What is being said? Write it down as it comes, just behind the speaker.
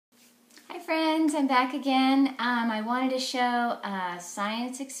friends, I'm back again. I wanted to show a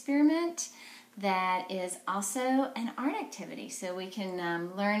science experiment that is also an art activity. So we can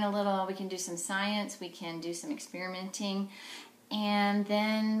learn a little, we can do some science, we can do some experimenting, and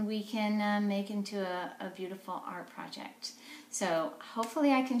then we can make into a beautiful art project. So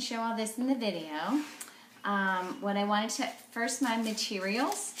hopefully I can show all this in the video. What I wanted to, first my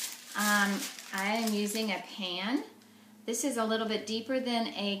materials. I am using a pan. This is a little bit deeper than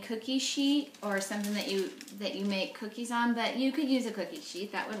a cookie sheet or something that you make cookies on, but you could use a cookie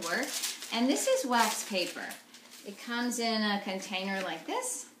sheet, that would work. And this is wax paper. It comes in a container like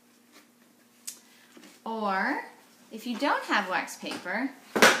this. Or if you don't have wax paper,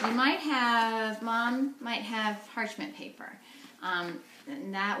 you might have, Mom might have parchment paper.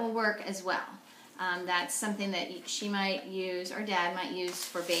 And that will work as well. That's something that she might use or Dad might use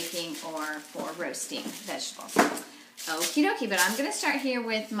for baking or for roasting vegetables. Okie dokie, but I'm going to start here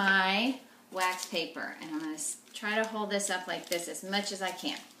with my wax paper, and I'm going to try to hold this up like this as much as I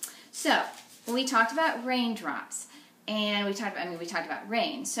can. So, we talked about raindrops, and we talked about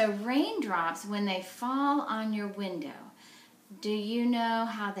rain. So raindrops, when they fall on your window, do you know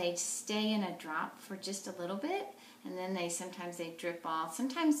how they stay in a drop for just a little bit, and then sometimes they drip off.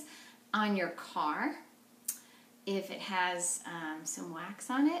 Sometimes on your car, if it has some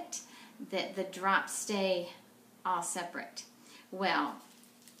wax on it, that the drops stay all separate. Well,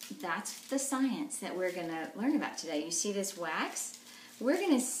 that's the science that we're going to learn about today. You see this wax? We're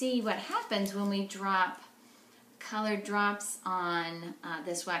going to see what happens when we drop colored drops on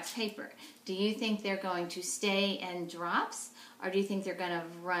this wax paper. Do you think they're going to stay in drops, or do you think they're going to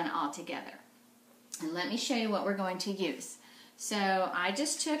run all together? And let me show you what we're going to use. So I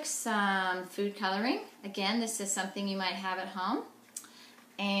just took some food coloring. Again, this is something you might have at home.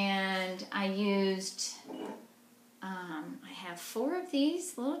 And I used I have 4 of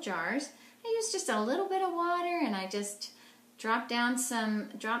these little jars. I used just a little bit of water, and I just dropped some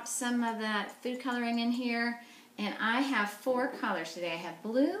of that food coloring in here. And I have 4 colors today. I have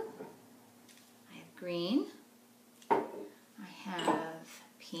blue, I have green, I have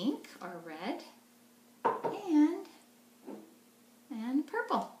pink or red, and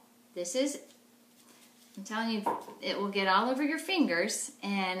purple. This is, I'm telling you, it will get all over your fingers,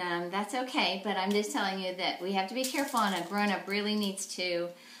 and that's okay, but I'm just telling you that we have to be careful, and a grown-up really needs to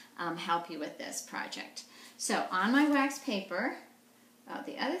help you with this project. So on my wax paper,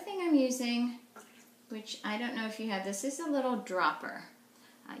 the other thing I'm using, which I don't know if you have, this is a little dropper.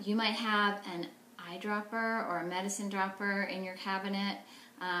 You might have an eyedropper or a medicine dropper in your cabinet.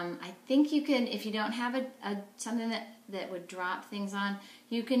 I think you can, if you don't have something that would drop things on,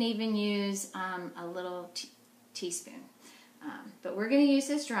 you can even use a little teaspoon. But we're going to use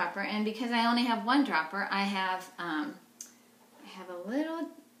this dropper, and because I only have one dropper, I have a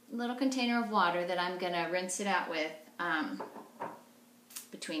little container of water that I'm going to rinse it out with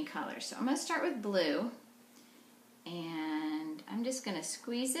between colors. So I'm going to start with blue, and I'm just going to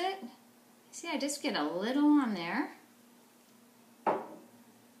squeeze it. See, I just get a little on there.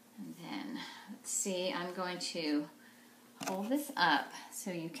 And then, let's see, I'm going to hold this up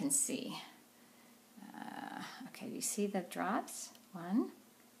so you can see. Okay, you see the drops? 1,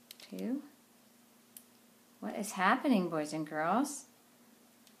 2. What is happening, boys and girls?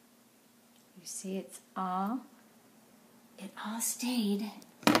 You see it all stayed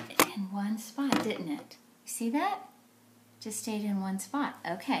in one spot, didn't it? You see that? Just stayed in one spot.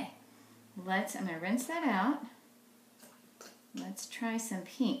 Okay, I'm going to rinse that out. Let's try some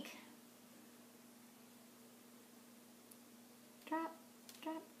pink. Drop,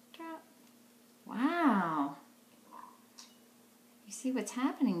 drop, drop. Wow. You see what's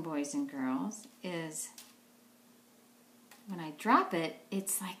happening, boys and girls, is when I drop it,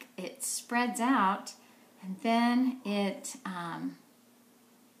 it's like it spreads out, and then it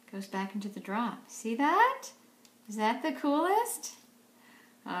goes back into the drop. See that? Is that the coolest?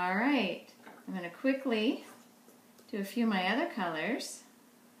 All right. I'm going to quickly do a few of my other colors.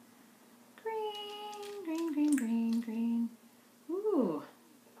 Green, green, green, green, green. Ooh.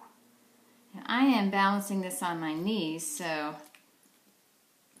 And I am balancing this on my knees, so,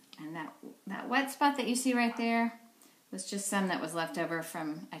 and that wet spot that you see right there was just some that was left over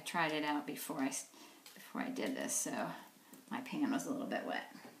from, I tried it out before I did this, so my pan was a little bit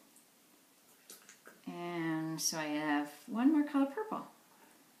wet. And so I have one more color, purple.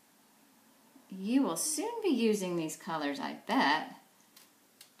 You will soon be using these colors, I bet,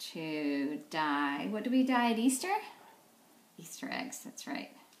 to dye. What do we dye at Easter? Easter eggs, that's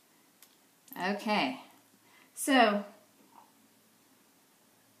right. Okay, so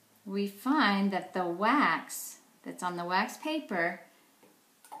we find that the wax that's on the wax paper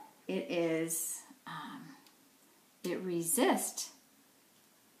it resists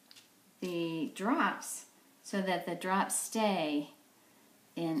the drops so that the drops stay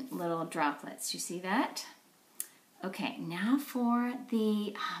in little droplets. You see that? Okay, now for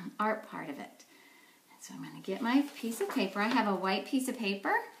the art part of it. So I'm going to get my piece of paper. I have a white piece of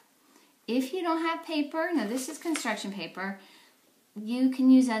paper. If you don't have paper, now this is construction paper, you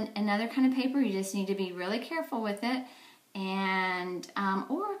can use another kind of paper. You just need to be really careful with it, and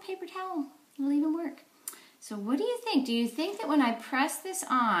or a paper towel will even work. So what do you think? Do you think that when I press this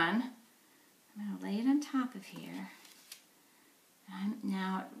on, I'm going to lay it on top of here.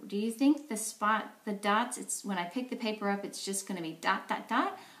 Now, do you think the dots, it's when I pick the paper up, it's just going to be dot, dot,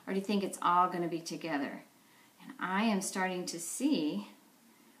 dot, or do you think it's all going to be together? And I am starting to see,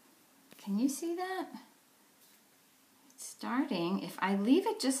 can you see that? It's starting, if I leave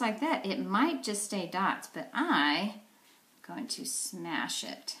it just like that, it might just stay dots, but I'm going to smash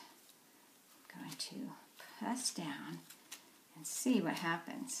it. I'm going to press down and see what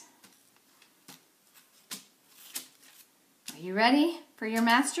happens. Are you ready for your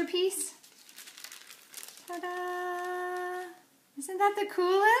masterpiece? Ta-da! Isn't that the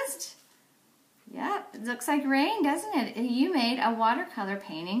coolest? Yep, it looks like rain, doesn't it? You made a watercolor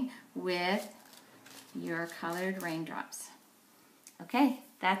painting with your colored raindrops. Okay,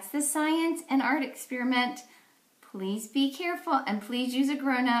 that's the science and art experiment. Please be careful and please use a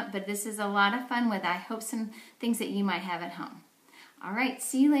grown-up, but this is a lot of fun with, I hope, some things that you might have at home. All right,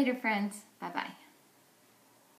 see you later, friends. Bye-bye.